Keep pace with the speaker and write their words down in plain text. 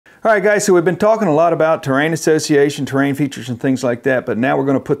All right, guys, so we've been talking a lot about terrain association, terrain features, and things like that, but now we're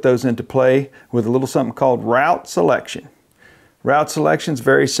going to put those into play with a little something called route selection. Route selection is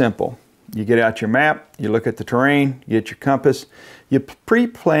very simple. You get out your map, you look at the terrain, you get your compass, you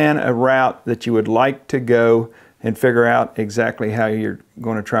pre-plan a route that you would like to go and figure out exactly how you're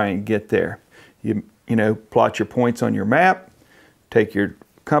going to try and get there. You plot your points on your map, take your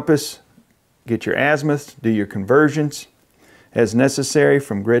compass, get your azimuth, do your conversions as necessary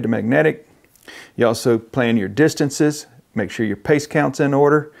from grid to magnetic. You also plan your distances, make sure your pace count's in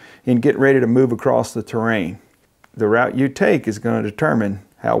order, and get ready to move across the terrain. The route you take is going to determine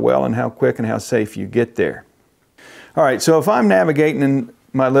how well and how quick and how safe you get there. All right, so if I'm navigating in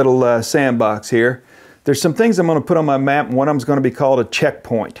my little sandbox here, there's some things I'm going to put on my map, and one of them is going to be called a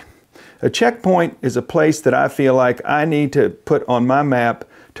checkpoint. A checkpoint is a place that I feel like I need to put on my map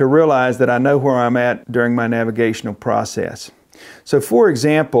to realize that I know where I'm at during my navigational process. So for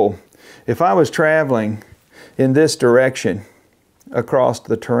example, if I was traveling in this direction across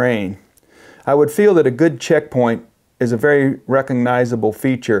the terrain, I would feel that a good checkpoint is a very recognizable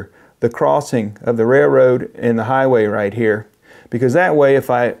feature, the crossing of the railroad and the highway right here. Because that way,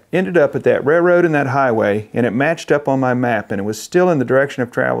 if I ended up at that railroad and that highway and it matched up on my map and it was still in the direction of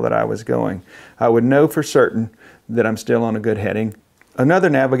travel that I was going, I would know for certain that I'm still on a good heading.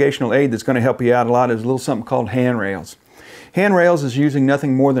 Another navigational aid that's going to help you out a lot is a little something called handrails. Handrails is using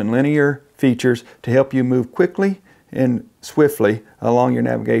nothing more than linear features to help you move quickly and swiftly along your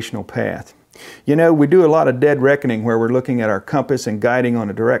navigational path. You know, we do a lot of dead reckoning where we're looking at our compass and guiding on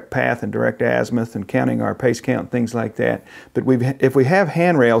a direct path and direct azimuth and counting our pace count and things like that. But if we have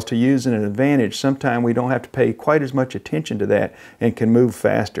handrails to use in an advantage, sometimes we don't have to pay quite as much attention to that and can move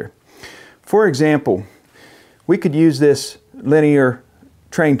faster. For example, we could use this linear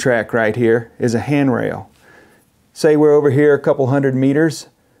train track right here as a handrail. Say we're over here a couple hundred meters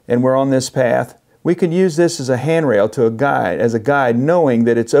and we're on this path. We could use this as a handrail to as a guide, knowing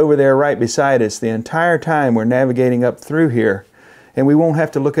that it's over there right beside us the entire time we're navigating up through here. And we won't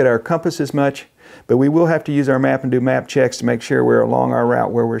have to look at our compass as much, but we will have to use our map and do map checks to make sure we're along our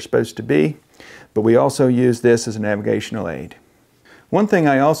route where we're supposed to be. But we also use this as a navigational aid. One thing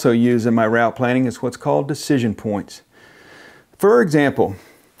I also use in my route planning is what's called decision points. For example,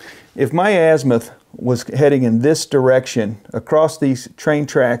 if my azimuth was heading in this direction across these train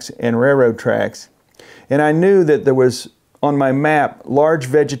tracks and railroad tracks, and I knew that there was on my map large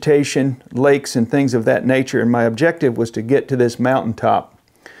vegetation, lakes and things of that nature, and my objective was to get to this mountaintop,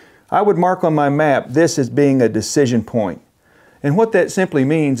 I would mark on my map this as being a decision point. And what that simply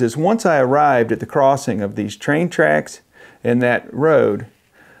means is once I arrived at the crossing of these train tracks and that road,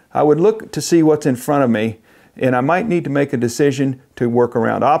 I would look to see what's in front of me, and I might need to make a decision to work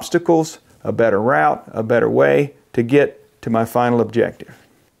around obstacles, a better route, a better way to get to my final objective.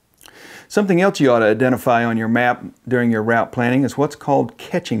 Something else you ought to identify on your map during your route planning is what's called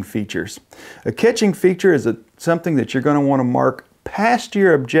catching features. A catching feature is something that you're going to want to mark past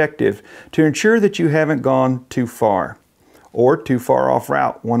your objective to ensure that you haven't gone too far or too far off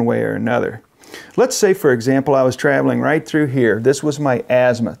route one way or another. Let's say, for example, I was traveling right through here. This was my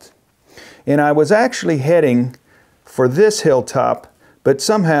azimuth. And I was actually heading for this hilltop, but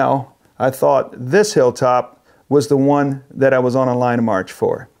somehow I thought this hilltop was the one that I was on a line of march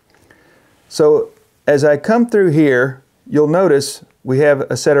for. So as I come through here, you'll notice we have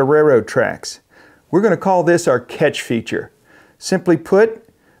a set of railroad tracks. We're going to call this our catch feature. Simply put,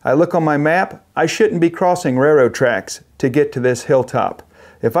 I look on my map, I shouldn't be crossing railroad tracks to get to this hilltop.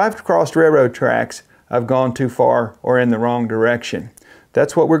 If I've crossed railroad tracks, I've gone too far or in the wrong direction.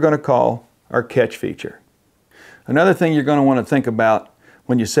 That's what we're going to call our catch feature. Another thing you're going to want to think about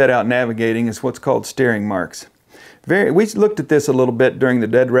when you set out navigating is what's called steering marks. We looked at this a little bit during the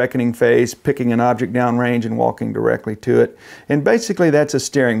dead reckoning phase, picking an object downrange and walking directly to it. And basically that's a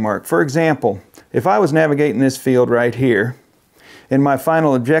steering mark. For example, if I was navigating this field right here, and my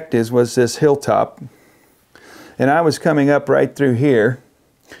final objective was this hilltop, and I was coming up right through here,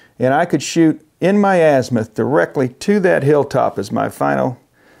 and I could shoot in my azimuth directly to that hilltop as my final.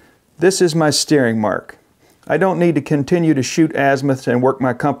 This is my steering mark. I don't need to continue to shoot azimuths and work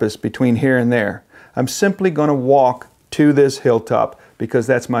my compass between here and there. I'm simply going to walk to this hilltop because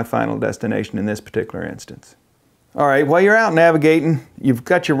that's my final destination in this particular instance. All right, while you're out navigating, you've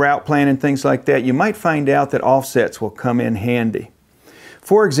got your route plan and things like that, you might find out that offsets will come in handy.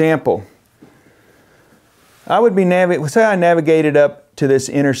 For example, say I navigated up to this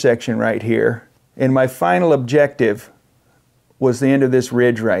intersection right here, and my final objective was the end of this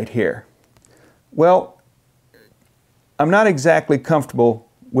ridge right here. Well, I'm not exactly comfortable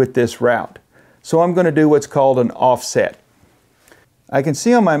with this route, so I'm going to do what's called an offset. I can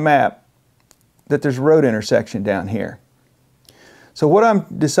see on my map that there's a road intersection down here. So what I'm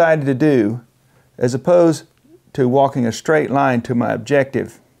decided to do, as opposed to walking a straight line to my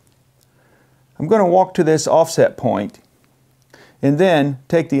objective, I'm going to walk to this offset point and then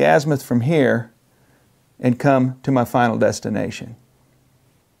take the azimuth from here and come to my final destination.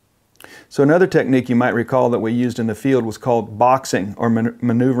 So another technique you might recall that we used in the field was called boxing, or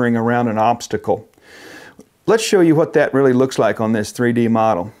maneuvering around an obstacle. Let's show you what that really looks like on this 3D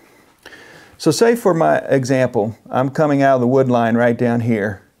model. So say for my example, I'm coming out of the wood line right down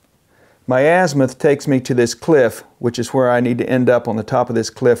here. My azimuth takes me to this cliff, which is where I need to end up on the top of this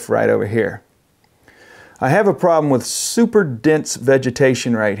cliff right over here. I have a problem with super dense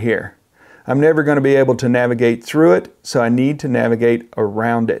vegetation right here. I'm never going to be able to navigate through it, so I need to navigate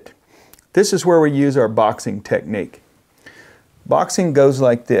around it. This is where we use our boxing technique. Boxing goes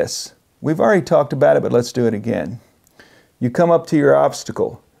like this. We've already talked about it, but let's do it again. You come up to your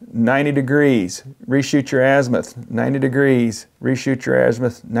obstacle, 90 degrees, reshoot your azimuth, 90 degrees, reshoot your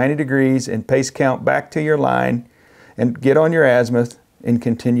azimuth, 90 degrees, and pace count back to your line, and get on your azimuth and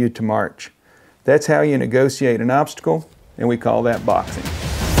continue to march. That's how you negotiate an obstacle, and we call that boxing.